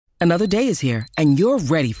Another day is here, and you're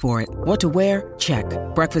ready for it. What to wear? Check.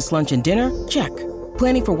 Breakfast, lunch, and dinner? Check.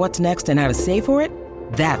 Planning for what's next and how to save for it?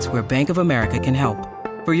 That's where Bank of America can help.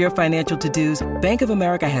 For your financial to-dos, Bank of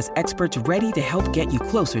America has experts ready to help get you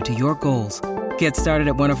closer to your goals. Get started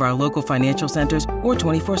at one of our local financial centers or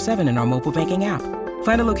 24/7 in our mobile banking app.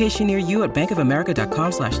 Find a location near you at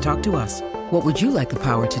bankofamerica.com/talktous. What would you like the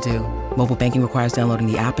power to do? Mobile banking requires downloading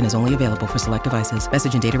the app and is only available for select devices.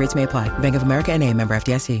 Message and data rates may apply. Bank of America N.A., member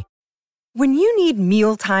FDIC. When you need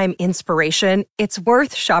mealtime inspiration, it's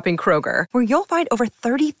worth shopping Kroger, where you'll find over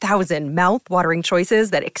 30,000 mouth-watering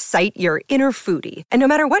choices that excite your inner foodie. And no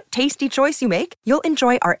matter what tasty choice you make, you'll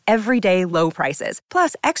enjoy our everyday low prices,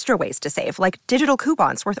 plus extra ways to save, like digital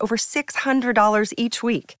coupons worth over $600 each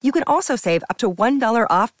week. You can also save up to $1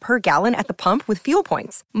 off per gallon at the pump with fuel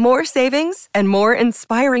points. More savings and more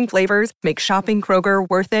inspiring flavors make shopping Kroger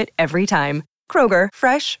worth it every time. Kroger,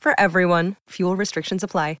 fresh for everyone. Fuel restrictions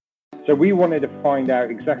apply. So we wanted to find out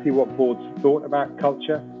exactly what boards thought about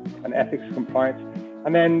culture and ethics compliance,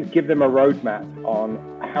 and then give them a roadmap on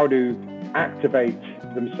how to activate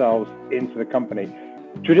themselves into the company.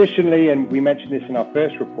 Traditionally, and we mentioned this in our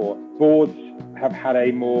first report, boards have had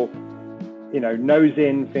a more, nose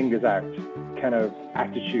in, fingers out kind of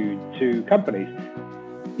attitude to companies.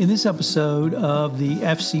 In this episode of the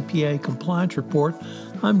FCPA Compliance Report,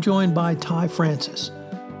 I'm joined by Ty Francis.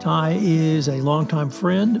 Ty is a longtime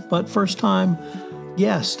friend, but first-time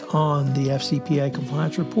guest on the FCPA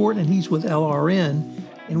Compliance Report, and he's with LRN.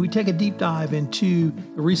 And we take a deep dive into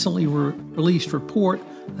the recently released report,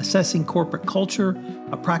 Assessing Corporate Culture,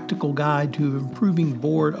 a practical guide to improving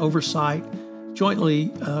board oversight,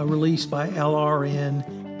 jointly released by LRN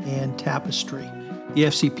and Tapestry. The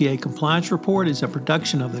FCPA Compliance Report is a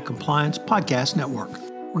production of the Compliance Podcast Network.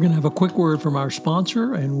 We're going to have a quick word from our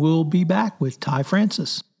sponsor, and we'll be back with Ty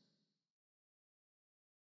Francis.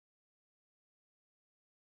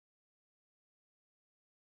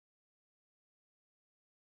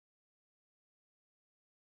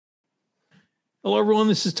 Hello, everyone.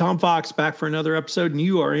 This is Tom Fox back for another episode, and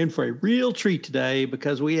you are in for a real treat today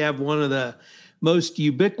because we have one of the most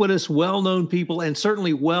ubiquitous, well-known people and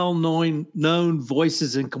certainly well-known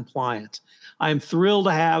voices in compliance. I am thrilled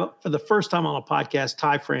to have, for the first time on a podcast,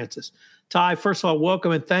 Ty Francis. Ty, first of all,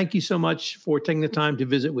 welcome, and thank you so much for taking the time to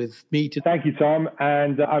visit with me today. Thank you, Tom,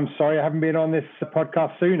 and I'm sorry I haven't been on this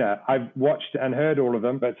podcast sooner. I've watched and heard all of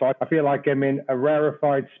them, but so I feel like I'm in a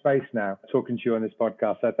rarefied space now talking to you on this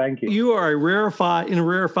podcast, so thank you. You are in a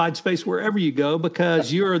rarefied space wherever you go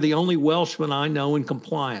because you're the only Welshman I know in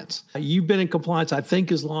compliance. You've been in compliance, I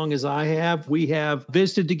think, as long as I have. We have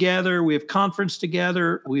visited together, we have conferenced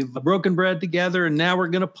together, we've broken bread together, and now we're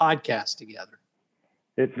going to podcast together.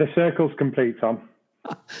 The circle's complete, Tom.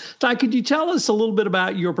 Ty, could you tell us a little bit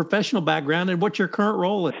about your professional background and what your current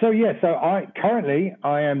role is? So I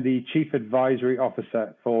am the Chief Advisory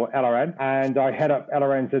Officer for LRN, and I head up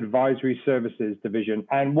LRN's Advisory Services Division.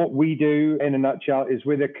 And what we do, in a nutshell, is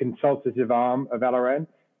we're the consultative arm of LRN,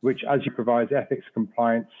 which, as you provides ethics,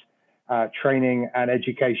 compliance, training, and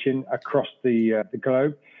education across the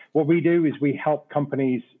globe. What we do is we help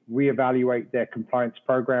companies reevaluate their compliance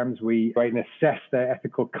programs. We assess their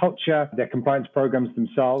ethical culture, their compliance programs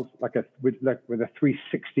themselves, with a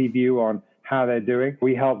 360 view on how they're doing.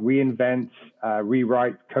 We help reinvent,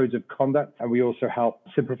 rewrite codes of conduct, and we also help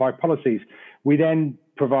simplify policies. We then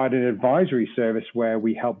provide an advisory service where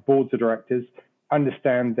we help boards of directors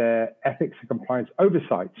understand their ethics and compliance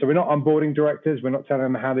oversight. So we're not onboarding directors. We're not telling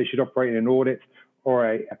them how they should operate in an audit or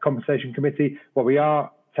a compensation committee. What we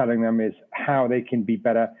are telling them is how they can be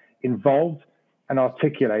better involved and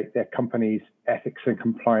articulate their company's ethics and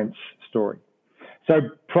compliance story. So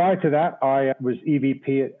prior to that, I was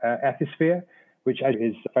EVP at Ethisphere, which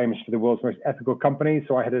is famous for the world's most ethical company.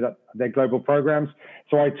 So I headed up their global programs.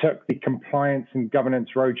 So I took the compliance and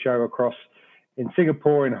governance roadshow across in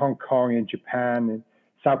Singapore, in Hong Kong, in Japan, in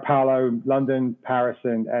Sao Paulo, London, Paris,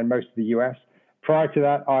 and most of the US. Prior to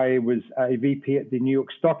that, I was a VP at the New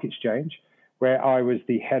York Stock Exchange, where I was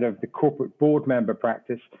the head of the corporate board member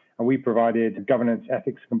practice, and we provided governance,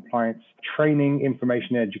 ethics, compliance, training,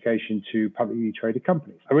 information, education to publicly traded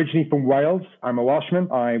companies. Originally from Wales, I'm a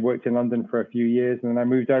Welshman. I worked in London for a few years, and then I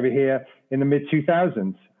moved over here in the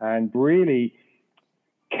mid-2000s and really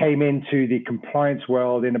came into the compliance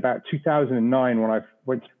world in about 2009 when I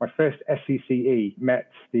went to my first SCCE,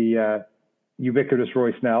 met the ubiquitous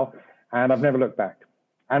Roy Snell, and I've never looked back.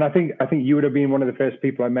 And I think you would have been one of the first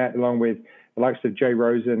people I met, along with the likes of Jay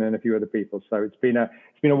Rosen and a few other people. So it's been a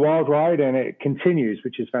wild ride, and it continues,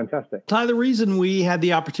 which is fantastic. Ty, the reason we had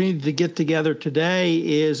the opportunity to get together today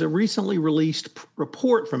is a recently released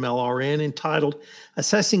report from LRN entitled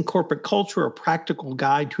Assessing Corporate Culture, a Practical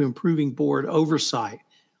Guide to Improving Board Oversight.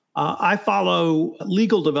 I follow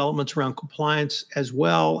legal developments around compliance as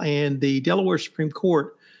well, and the Delaware Supreme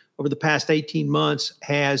Court over the past 18 months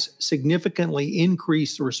has significantly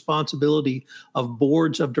increased the responsibility of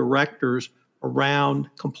boards of directors around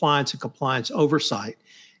compliance and compliance oversight.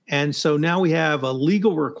 And so now we have a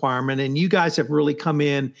legal requirement, and you guys have really come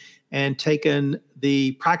in and taken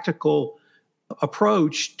the practical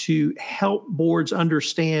approach to help boards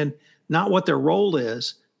understand not what their role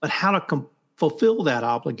is, but how to fulfill that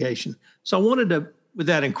obligation. So I wanted to, with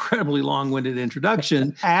that incredibly long-winded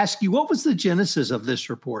introduction, ask you, what was the genesis of this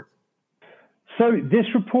report? So this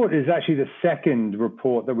report is actually the second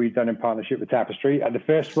report that we've done in partnership with Tapestry. The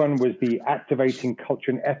first one was the Activating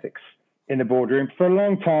Culture and Ethics in the Boardroom. For a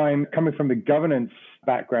long time, coming from the governance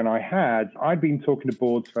background I'd been talking to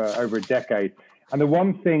boards for over a decade. And the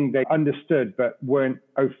one thing they understood but weren't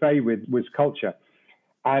au fait with was culture.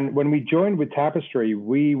 And when we joined with Tapestry,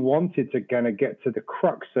 we wanted to kind of get to the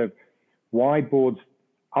crux of why boards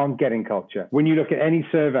aren't getting culture. When you look at any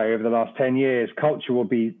survey over the last 10 years, culture will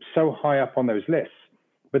be so high up on those lists.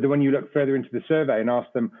 But then when you look further into the survey and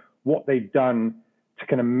ask them what they've done to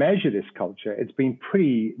kind of measure this culture, it's been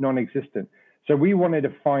pretty non-existent. So we wanted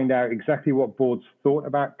to find out exactly what boards thought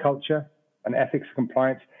about culture and ethics and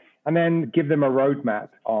compliance, and then give them a roadmap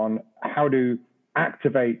on how to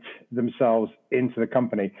activate themselves into the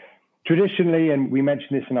company. Traditionally, and we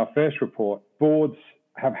mentioned this in our first report, boards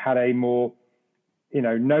have had a more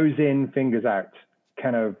nose in, fingers out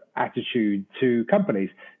kind of attitude to companies.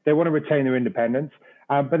 They want to retain their independence,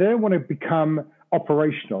 but they don't want to become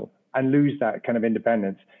operational and lose that kind of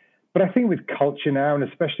independence. But I think with culture now, and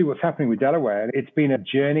especially what's happening with Delaware, it's been a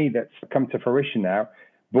journey that's come to fruition now.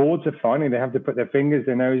 Boards are finding they have to put their fingers,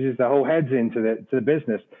 their noses, their whole heads into the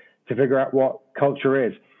business to figure out what culture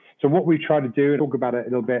is. So what we try to do, and talk about it a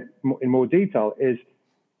little bit in more detail, is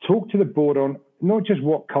talk to the board on not just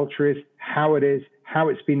what culture is, how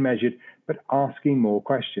it's been measured, but asking more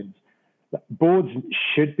questions. Boards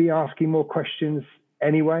should be asking more questions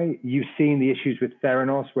anyway. You've seen the issues with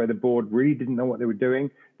Theranos, where the board really didn't know what they were doing.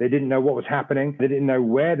 They didn't know what was happening. They didn't know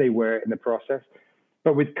where they were in the process.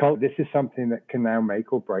 But with culture, this is something that can now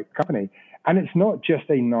make or break a company. And it's not just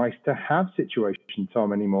a nice to have situation,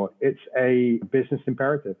 Tom, anymore. It's a business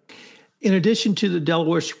imperative. In addition to the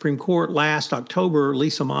Delaware Supreme Court, last October,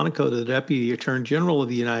 Lisa Monaco, the Deputy Attorney General of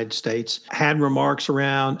the United States, had remarks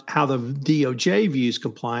around how the DOJ views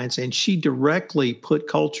compliance, and she directly put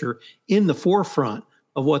culture in the forefront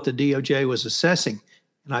of what the DOJ was assessing.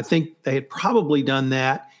 And I think they had probably done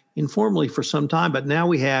that informally for some time, but now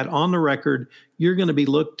we had on the record, you're going to be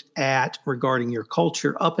looked at regarding your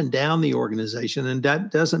culture up and down the organization. And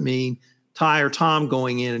that doesn't mean Ty or Tom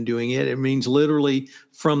going in and doing it. It means literally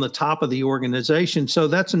from the top of the organization. So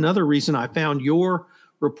that's another reason I found your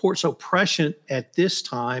report so prescient at this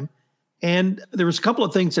time. And there was a couple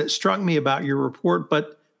of things that struck me about your report,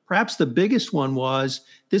 but perhaps the biggest one was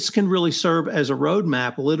this can really serve as a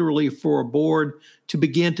roadmap, literally, for a board to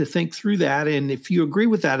begin to think through that. And if you agree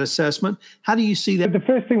with that assessment, how do you see that? The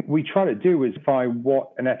first thing we try to do is find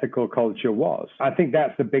what an ethical culture was. I think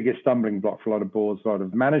that's the biggest stumbling block for a lot of boards, a lot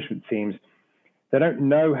of management teams. They don't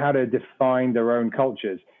know how to define their own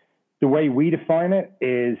cultures. The way we define it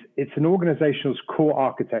is it's an organization's core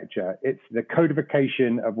architecture. It's the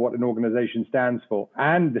codification of what an organization stands for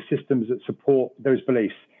and the systems that support those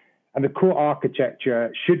beliefs. And the core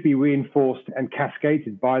architecture should be reinforced and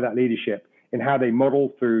cascaded by that leadership in how they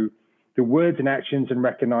model through the words and actions and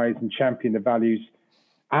recognize and champion the values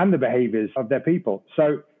and the behaviors of their people.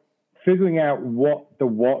 So figuring out what the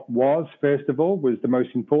what was, first of all, was the most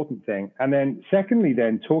important thing. And then secondly,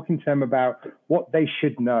 then talking to them about what they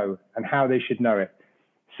should know and how they should know it.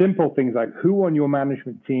 Simple things like, who on your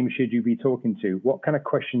management team should you be talking to? What kind of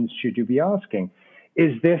questions should you be asking?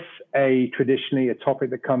 Is this traditionally a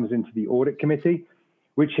topic that comes into the audit committee,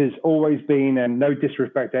 which has always been, and no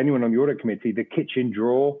disrespect to anyone on the audit committee, the kitchen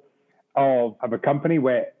drawer of a company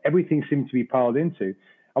where everything seems to be piled into?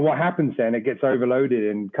 And what happens then, it gets overloaded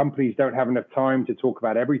and companies don't have enough time to talk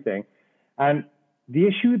about everything. And the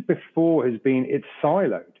issue before has been it's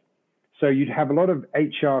siloed. So you'd have a lot of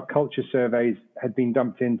HR culture surveys had been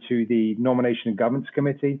dumped into the nomination and governance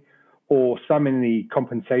committee, or some in the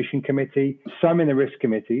compensation committee, some in the risk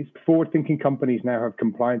committees. Forward-thinking companies now have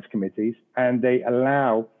compliance committees, and they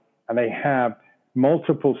allow and they have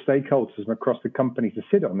multiple stakeholders from across the company to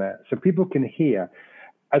sit on there so people can hear.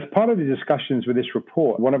 As part of the discussions with this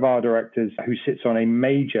report, one of our directors who sits on a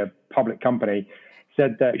major public company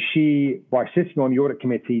said that she, by sitting on the audit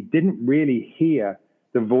committee, didn't really hear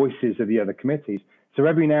the voices of the other committees. So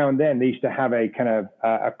every now and then they used to have a kind of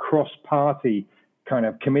a cross-party kind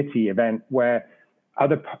of committee event where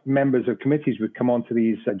other members of committees would come onto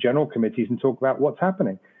these general committees and talk about what's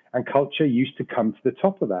happening. And culture used to come to the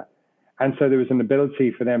top of that. And so there was an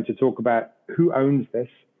ability for them to talk about who owns this,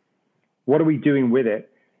 what are we doing with it,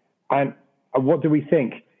 and what do we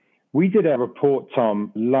think? We did a report,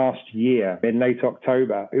 Tom, last year in late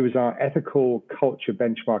October. It was our ethical culture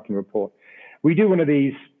benchmarking report. We do one of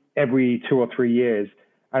these every 2 or 3 years,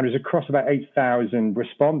 and it was across about 8,000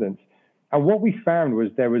 respondents. And what we found was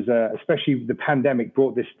there was especially the pandemic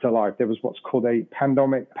brought this to life. There was what's called a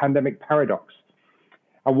pandemic paradox.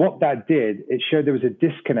 And what that did, it showed there was a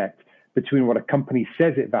disconnect between what a company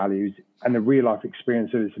says it values and the real life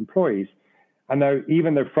experience of its employees. And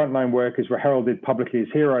even though frontline workers were heralded publicly as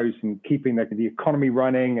heroes and keeping the economy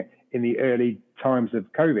running in the early times of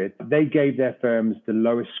COVID, they gave their firms the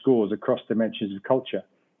lowest scores across dimensions of culture.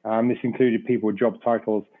 This included people with job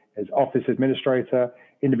titles as office administrator,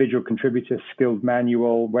 individual contributor, skilled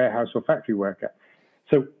manual, warehouse or factory worker.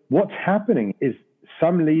 So what's happening is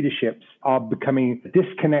some leaderships are becoming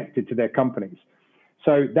disconnected to their companies.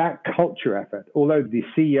 So that culture effort, although the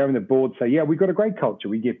CEO and the board say, yeah, we've got a great culture.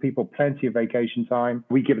 We give people plenty of vacation time.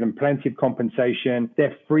 We give them plenty of compensation.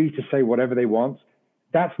 They're free to say whatever they want.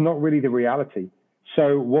 That's not really the reality.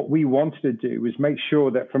 So what we wanted to do was make sure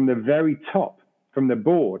that from the very top, from the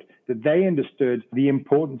board, that they understood the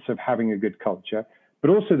importance of having a good culture, but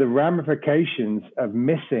also the ramifications of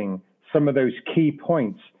missing some of those key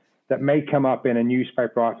points that may come up in a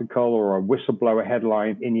newspaper article or a whistleblower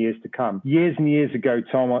headline in years to come. Years and years ago,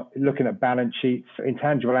 Tom, looking at balance sheets,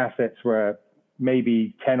 intangible assets were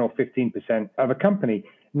maybe 10 or 15% of a company.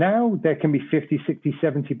 Now there can be 50, 60,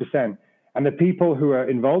 70%. And the people who are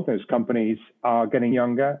involved in those companies are getting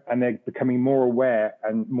younger and they're becoming more aware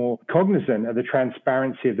and more cognizant of the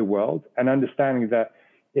transparency of the world and understanding that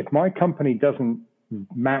if my company doesn't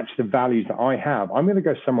match the values that I have, I'm going to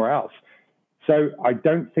go somewhere else. So I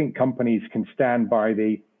don't think companies can stand by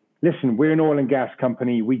listen, we're an oil and gas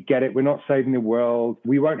company. We get it. We're not saving the world.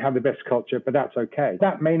 We won't have the best culture, but that's okay.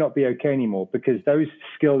 That may not be okay anymore because those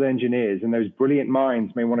skilled engineers and those brilliant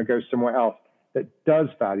minds may want to go somewhere else that does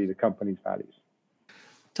value the company's values.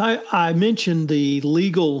 I mentioned the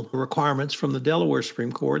legal requirements from the Delaware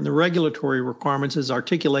Supreme Court and the regulatory requirements as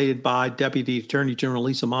articulated by Deputy Attorney General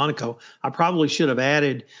Lisa Monaco. I probably should have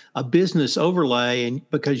added a business overlay, and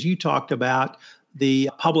because you talked about the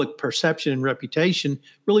public perception and reputation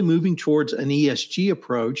really moving towards an ESG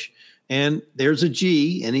approach. And there's a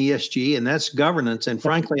G in ESG, and that's governance. And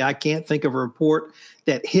frankly, I can't think of a report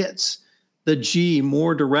that hits the G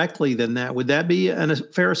more directly than that. Would that be a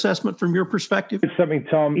fair assessment from your perspective? It's something,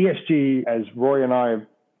 Tom. ESG, as Roy and I have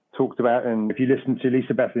talked about, and if you listen to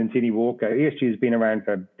Lisa Beth Lentini Walker, ESG has been around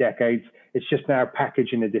for decades. It's just now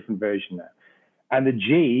packaged in a different version now. And the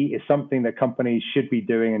G is something that companies should be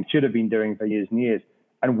doing and should have been doing for years and years.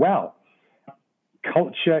 And well,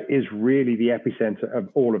 culture is really the epicenter of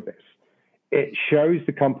all of this. It shows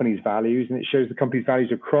the company's values, and it shows the company's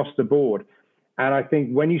values across the board. And I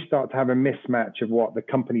think when you start to have a mismatch of what the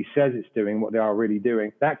company says it's doing, what they are really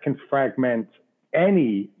doing, that can fragment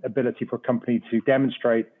any ability for a company to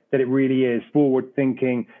demonstrate that it really is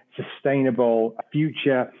forward-thinking, sustainable,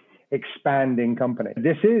 future expanding company.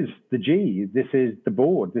 This is the G. This is the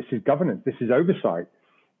board. This is governance. This is oversight.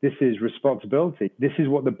 This is responsibility. This is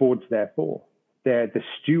what the board's there for. They're the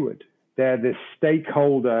steward. They're the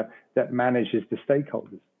stakeholder that manages the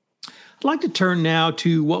stakeholders. I'd like to turn now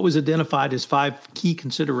to what was identified as 5 key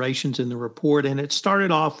considerations in the report, and it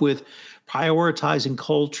started off with prioritizing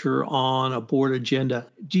culture on a board agenda.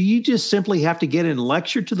 Do you just simply have to get in and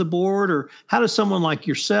lecture to the board, or how does someone like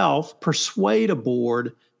yourself persuade a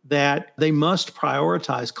board that they must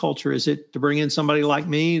prioritize culture? Is it to bring in somebody like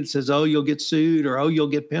me that says, oh, you'll get sued, or oh, you'll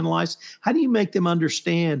get penalized? How do you make them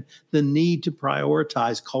understand the need to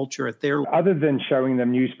prioritize culture at their level? Other than showing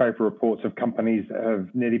them newspaper reports of companies that have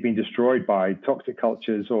nearly been destroyed by toxic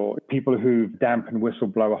cultures or people who've dampened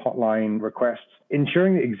whistleblower hotline requests,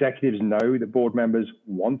 ensuring that executives know that board members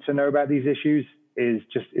want to know about these issues is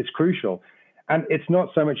crucial. And it's not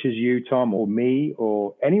so much as you, Tom, or me,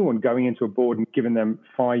 or anyone going into a board and giving them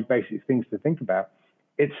 5 basic things to think about.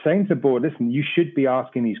 It's saying to the board, listen, you should be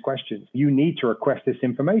asking these questions. You need to request this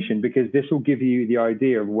information because this will give you the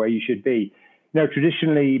idea of where you should be. You know,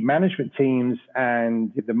 traditionally, management teams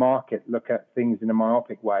and the market look at things in a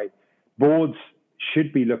myopic way. Boards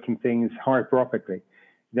should be looking things hyperopically.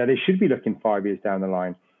 Now, they should be looking 5 years down the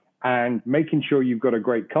line. And making sure you've got a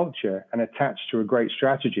great culture and attached to a great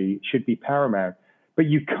strategy should be paramount. But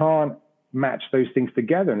you can't match those things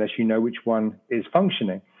together unless you know which one is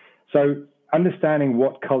functioning. So understanding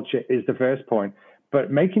what culture is the first point,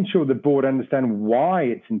 but making sure the board understand why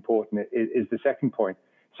it's important is the second point.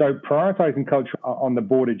 So prioritizing culture on the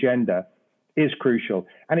board agenda is crucial.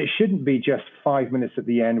 And it shouldn't be just 5 minutes at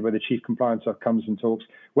the end where the chief compliance officer comes and talks,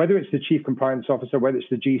 whether it's the chief compliance officer, whether it's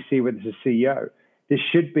the GC, whether it's the CEO. This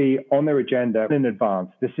should be on their agenda in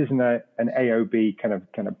advance. This isn't an AOB kind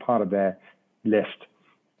of part of their list.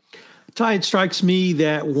 Ty, it strikes me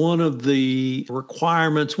that one of the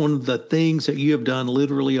requirements, one of the things that you have done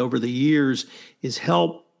literally over the years is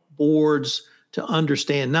help boards to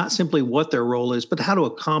understand not simply what their role is, but how to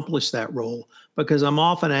accomplish that role. Because I'm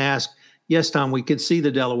often asked, yes, Tom, we could see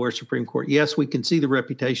the Delaware Supreme Court. Yes, we can see the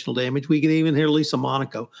reputational damage. We can even hear Lisa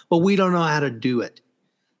Monaco, but we don't know how to do it.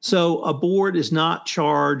 So a board is not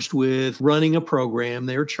charged with running a program.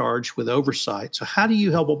 They're charged with oversight. So how do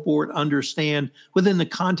you help a board understand within the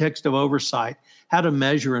context of oversight how to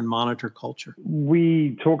measure and monitor culture?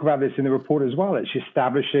 We talk about this in the report as well. It's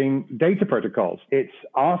establishing data protocols. It's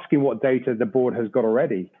asking what data the board has got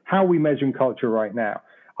already. How are we measuring culture right now?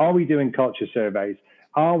 Are we doing culture surveys?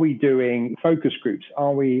 Are we doing focus groups?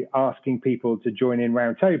 Are we asking people to join in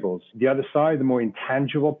roundtables? The other side, the more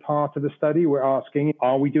intangible part of the study, we're asking,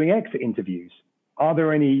 are we doing exit interviews? Are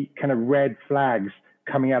there any kind of red flags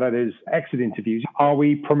coming out of those exit interviews? Are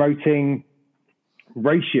we promoting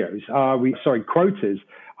ratios? Quotas?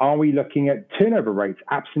 Are we looking at turnover rates,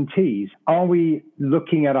 absentees? Are we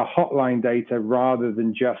looking at a hotline data rather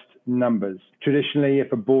than just numbers? Traditionally,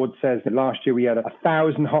 if a board says that last year we had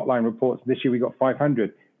 1,000 hotline reports, this year we got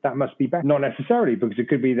 500, that must be better. Not necessarily, because it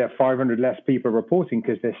could be that 500 less people are reporting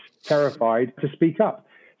because they're terrified to speak up.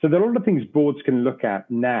 So there are a lot of things boards can look at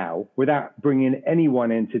now without bringing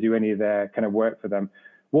anyone in to do any of their kind of work for them.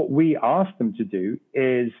 What we ask them to do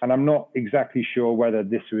is, and I'm not exactly sure whether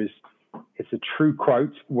it's a true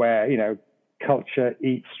quote where, culture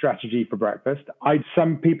eats strategy for breakfast.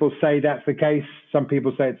 Some people say that's the case. Some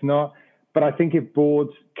people say it's not. But I think if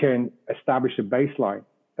boards can establish a baseline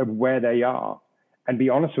of where they are and be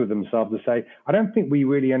honest with themselves to say, I don't think we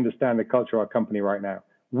really understand the culture of our company right now.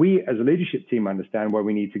 We as a leadership team understand where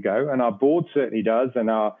we need to go, and our board certainly does,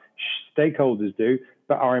 and our stakeholders do,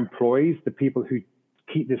 but our employees, the people who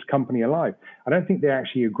keep this company alive, I don't think they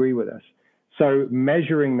actually agree with us. So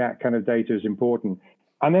measuring that kind of data is important.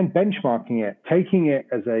 And then benchmarking it, taking it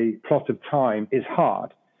as a plot of time is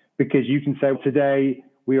hard, because you can say, today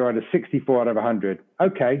we are at a 64 out of 100.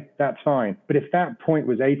 Okay, that's fine. But if that point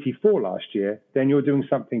was 84 last year, then you're doing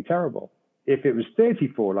something terrible. If it was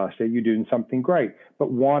 34 last year, you're doing something great.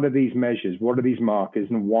 But what are these measures? What are these markers?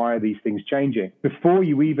 And why are these things changing? Before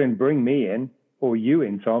you even bring me in, or you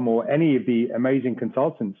in, Tom, or any of the amazing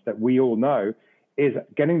consultants that we all know, is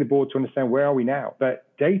getting the board to understand where are we now. But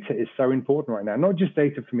data is so important right now, not just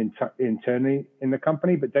data from internally in the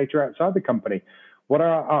company, but data outside the company. What are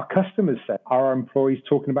our customers saying? Are our employees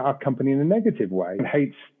talking about our company in a negative way and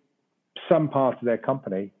hates some parts of their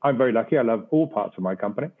company? I'm very lucky. I love all parts of my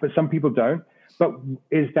company, but some people don't. But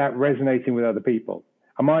is that resonating with other people?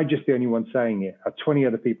 Am I just the only one saying it? Are 20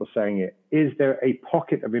 other people saying it? Is there a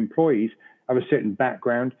pocket of employees of a certain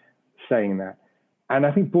background saying that? And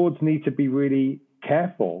I think boards need to be really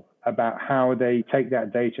careful about how they take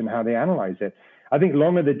that data and how they analyze it. I think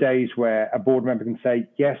long are the days where a board member can say,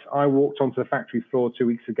 yes, I walked onto the factory floor 2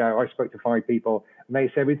 weeks ago, I spoke to 5 people, and they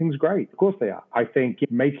say everything's great. Of course they are. I think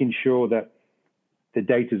making sure that the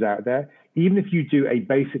data's out there, even if you do a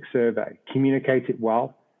basic survey, communicate it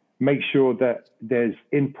well, make sure that there's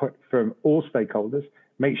input from all stakeholders,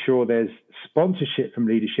 make sure there's sponsorship from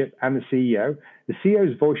leadership and the CEO. The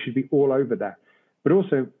CEO's voice should be all over that, but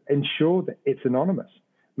also ensure that it's anonymous.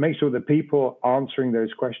 Make sure that people answering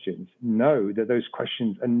those questions know that those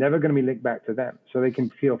questions are never going to be linked back to them, so they can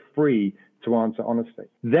feel free to answer honestly.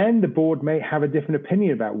 Then the board may have a different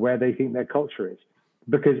opinion about where they think their culture is.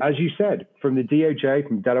 Because as you said, from the DOJ,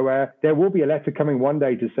 from Delaware, there will be a letter coming one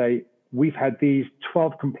day to say, we've had these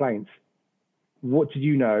 12 complaints. What did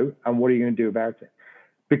you know, and what are you going to do about it?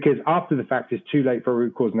 Because after the fact, it's too late for a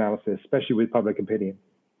root cause analysis, especially with public opinion.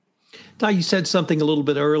 Ty, you said something a little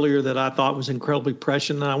bit earlier that I thought was incredibly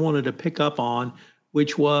prescient, and I wanted to pick up on,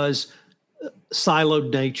 which was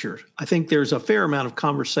siloed nature. I think there's a fair amount of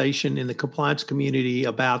conversation in the compliance community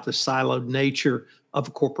about the siloed nature of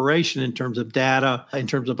a corporation in terms of data, in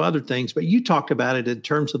terms of other things, but you talked about it in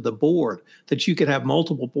terms of the board, that you could have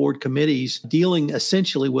multiple board committees dealing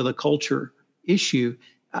essentially with a culture issue.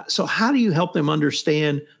 So how do you help them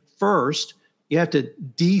understand first, you have to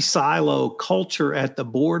de-silo culture at the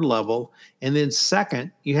board level. And then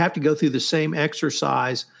second, you have to go through the same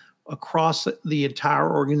exercise across the entire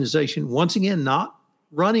organization. Once again, not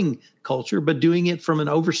running culture, but doing it from an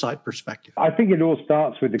oversight perspective. I think it all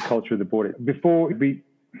starts with the culture of the board. Before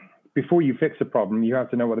you fix a problem, you have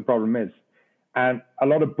to know what the problem is. And a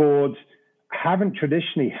lot of boards haven't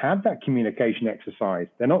traditionally had that communication exercise.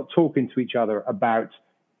 They're not talking to each other about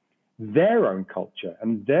their own culture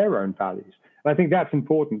and their own values. And I think that's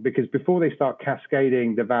important because before they start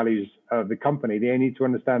cascading the values of the company, they need to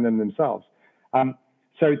understand them themselves.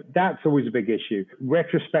 So that's always a big issue.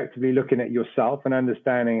 Retrospectively looking at yourself and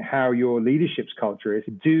understanding how your leadership's culture is.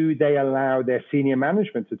 Do they allow their senior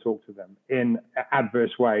management to talk to them in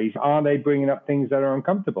adverse ways? Are they bringing up things that are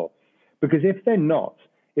uncomfortable? Because if they're not,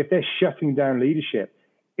 if they're shutting down leadership,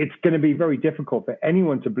 it's going to be very difficult for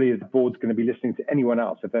anyone to believe the board's going to be listening to anyone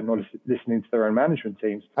else if they're not listening to their own management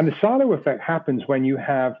teams. And the silo effect happens when you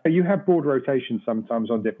have board rotation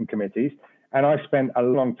sometimes on different committees. And I spent a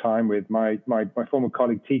long time with my former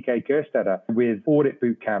colleague, TK Kerstetter, with audit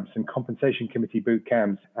boot camps and compensation committee boot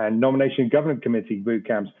camps and nomination and governance committee boot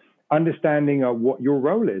camps, understanding what your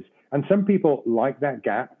role is. And some people like that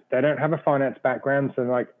gap. They don't have a finance background. So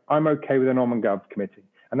they're like, I'm okay with a nom and gov committee.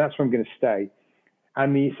 And that's where I'm going to stay.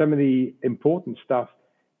 And some of the important stuff,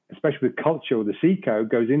 especially with culture or the CECO,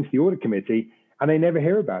 goes into the audit committee, and they never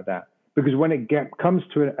hear about that. Because when it comes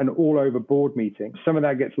to an all-over board meeting, some of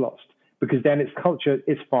that gets lost. Because then it's culture,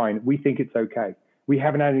 it's fine. We think it's okay. We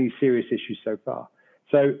haven't had any serious issues so far.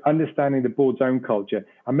 So understanding the board's own culture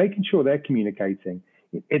and making sure they're communicating.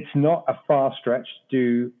 It's not a far stretch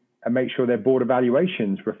to make sure their board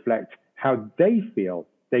evaluations reflect how they feel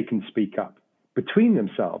they can speak up between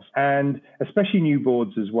themselves, and especially new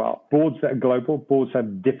boards as well. Boards that are global, boards that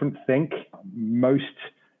have different think, most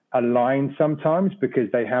align sometimes because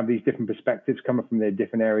they have these different perspectives coming from their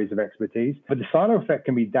different areas of expertise. But the silo effect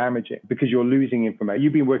can be damaging because you're losing information.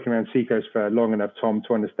 You've been working around CECOs for long enough, Tom,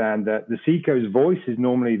 to understand that the CECO's voice is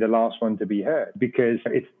normally the last one to be heard because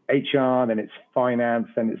it's HR, then it's finance,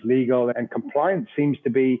 then it's legal, and compliance seems to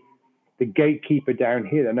be the gatekeeper down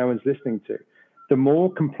here that no one's listening to. The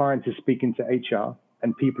more compliance is speaking to HR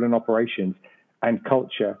and people in operations and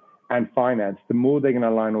culture and finance, the more they're going to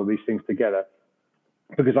align all these things together.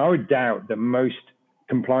 Because I would doubt that most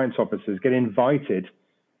compliance officers get invited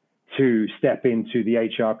to step into the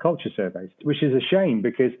HR culture surveys, which is a shame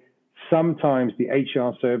because sometimes the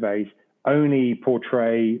HR surveys only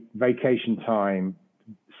portray vacation time,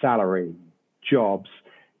 salary, jobs.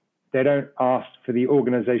 They don't ask for the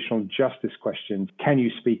organizational justice questions. Can you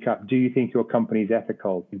speak up? Do you think your company is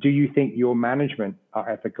ethical? Do you think your management are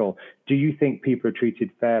ethical? Do you think people are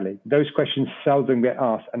treated fairly? Those questions seldom get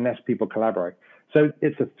asked unless people collaborate. So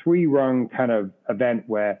it's a three-rung kind of event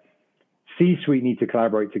where C-suite need to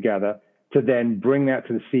collaborate together to then bring that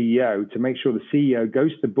to the CEO to make sure the CEO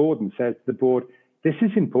goes to the board and says to the board, this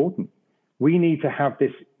is important. We need to have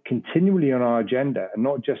this continually on our agenda and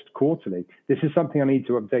not just quarterly. This is something I need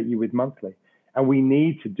to update you with monthly. And we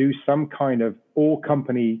need to do some kind of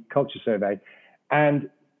all-company culture survey. And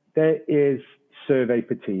there is survey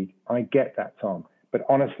fatigue. I get that, Tom. But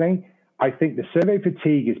honestly, I think the survey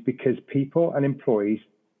fatigue is because people and employees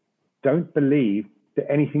don't believe that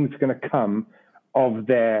anything's going to come of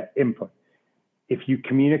their input. If you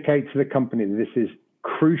communicate to the company that this is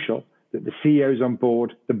crucial, that the CEO is on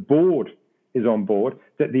board, the board is on board,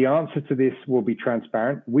 that the answer to this will be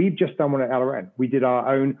transparent. We've just done one at LRN. We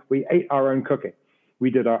ate our own cooking.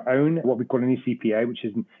 We did our own, what we call an ECPA, which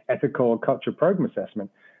is an ethical culture program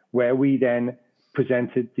assessment, where we then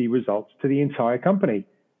presented the results to the entire company.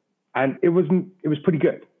 And it was pretty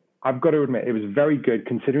good. I've got to admit, it was very good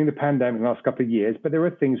considering the pandemic in the last couple of years, but there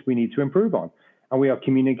are things we need to improve on. And we are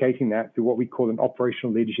communicating that through what we call an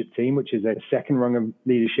operational leadership team, which is a second rung of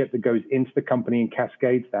leadership that goes into the company and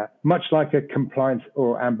cascades that, much like a compliance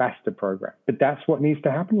or ambassador program. But that's what needs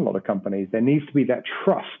to happen in a lot of companies. There needs to be that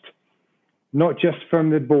trust, not just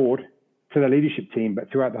from the board to the leadership team,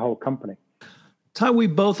 but throughout the whole company. Ty, we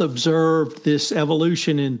both observed this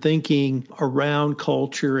evolution in thinking around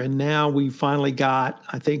culture, and now we finally got,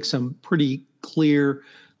 I think, some pretty clear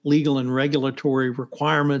legal and regulatory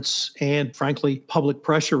requirements and, frankly, public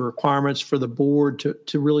pressure requirements for the board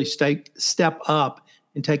to really step up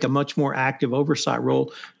and take a much more active oversight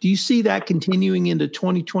role. Do you see that continuing into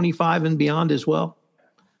 2025 and beyond as well?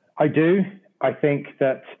 I do. I think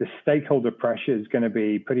that the stakeholder pressure is going to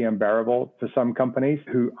be pretty unbearable for some companies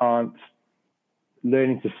who aren't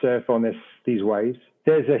learning to surf on these waves.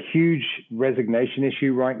 There's a huge resignation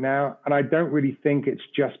issue right now, and I don't really think it's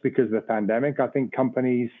just because of the pandemic. I think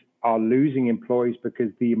companies are losing employees because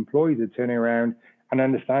the employees are turning around and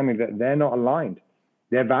understanding that they're not aligned.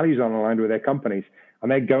 Their values aren't aligned with their companies, and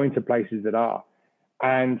they're going to places that are.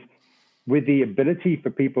 And with the ability for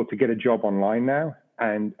people to get a job online now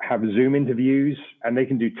and have Zoom interviews, and they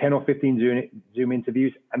can do 10 or 15 Zoom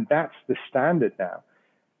interviews, and that's the standard now.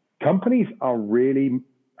 Companies are really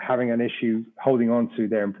having an issue holding on to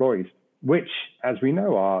their employees, which, as we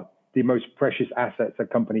know, are the most precious assets a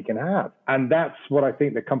company can have. And that's what I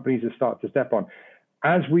think the companies have started to step on.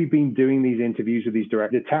 As we've been doing these interviews with these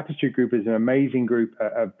directors, the Tapestry Group is an amazing group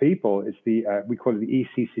of people. It's we call it the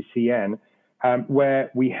ECCCN, where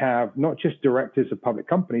we have not just directors of public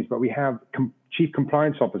companies, but we have chief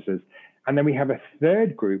compliance officers. And then we have a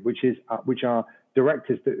third group, which are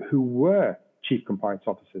directors who were chief compliance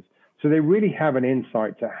officers. So they really have an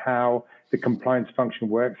insight to how the compliance function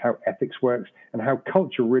works, how ethics works, and how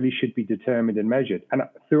culture really should be determined and measured. And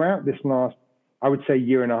throughout this last, I would say,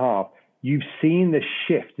 year and a half, you've seen the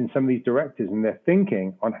shift in some of these directors and their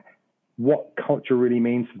thinking on what culture really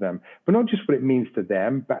means to them, but not just what it means to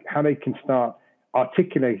them, but how they can start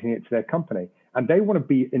articulating it to their company. And they want to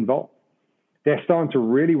be involved. They're starting to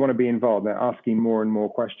really want to be involved. They're asking more and more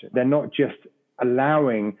questions. They're not just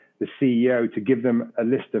allowing the CEO to give them a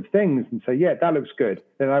list of things and say, yeah, that looks good.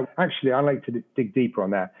 Then I'd like to dig deeper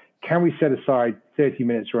on that. Can we set aside 30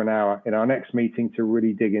 minutes or an hour in our next meeting to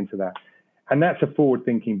really dig into that? And that's a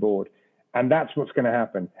forward-thinking board. And that's what's going to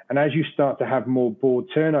happen. And as you start to have more board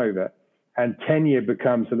turnover and tenure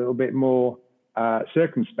becomes a little bit more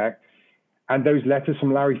circumspect, and those letters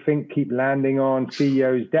from Larry Fink keep landing on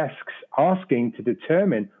CEOs' desks asking to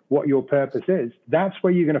determine what your purpose is, that's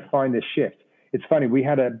where you're going to find this shift. It's funny, we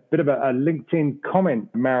had a bit of a LinkedIn comment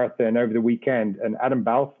marathon over the weekend, and Adam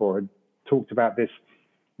Balfour had talked about this,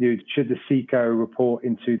 should the CECO report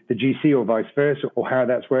into the GC or vice versa, or how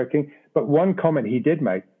that's working. But one comment he did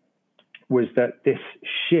make was that this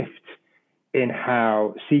shift in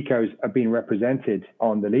how CECOs are being represented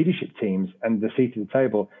on the leadership teams and the seat at the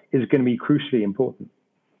table is going to be crucially important.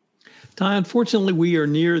 Ty, unfortunately, we are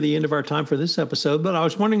near the end of our time for this episode, but I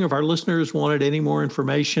was wondering if our listeners wanted any more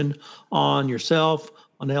information on yourself,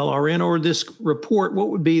 on LRN, or this report, what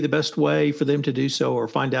would be the best way for them to do so or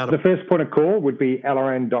find out? The first point of call would be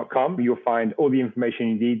lrn.com. You'll find all the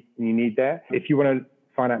information you need there. If you want to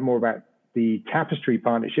find out more about the Tapestry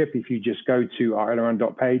partnership, if you just go to our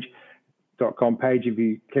lrn.com page, if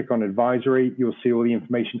you click on advisory, you'll see all the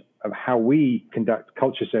information of how we conduct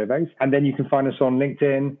culture surveys. And then you can find us on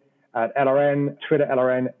LinkedIn, at LRN, Twitter,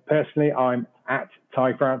 LRN. Personally, I'm at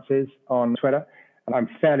Ty Francis on Twitter, and I'm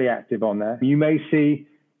fairly active on there. You may see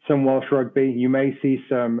some Welsh rugby. You may see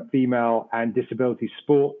some female and disability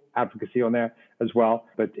sport advocacy on there as well,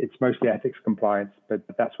 but it's mostly ethics compliance, but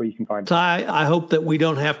that's where you can find it. Ty, I hope that we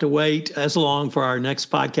don't have to wait as long for our next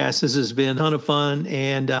podcast. This has been a ton of fun,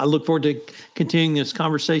 and I look forward to continuing this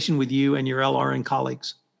conversation with you and your LRN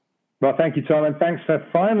colleagues. Well, thank you, Tom, and thanks for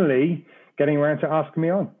finally getting around to asking me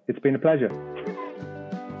on. It's been a pleasure.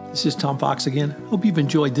 This is Tom Fox again. Hope you've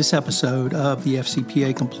enjoyed this episode of the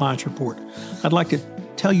FCPA Compliance Report. I'd like to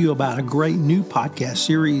tell you about a great new podcast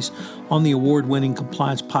series on the award-winning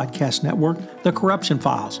compliance podcast network, The Corruption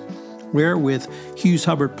Files, where with Hughes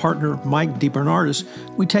Hubbard partner Mike DeBernardis,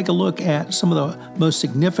 we take a look at some of the most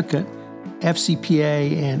significant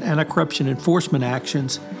FCPA and anti-corruption enforcement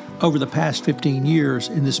actions over the past 15 years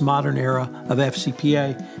in this modern era of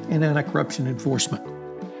FCPA and anti-corruption enforcement.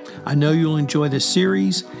 I know you'll enjoy this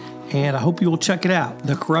series, and I hope you will check it out.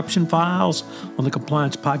 The Corruption Files on the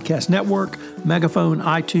Compliance Podcast Network, Megaphone,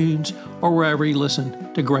 iTunes, or wherever you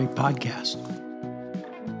listen to great podcasts.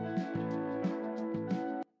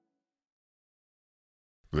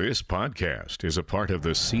 This podcast is a part of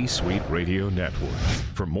the C-Suite Radio Network.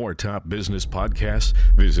 For more top business podcasts,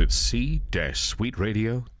 visit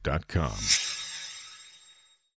c-suiteradio.com.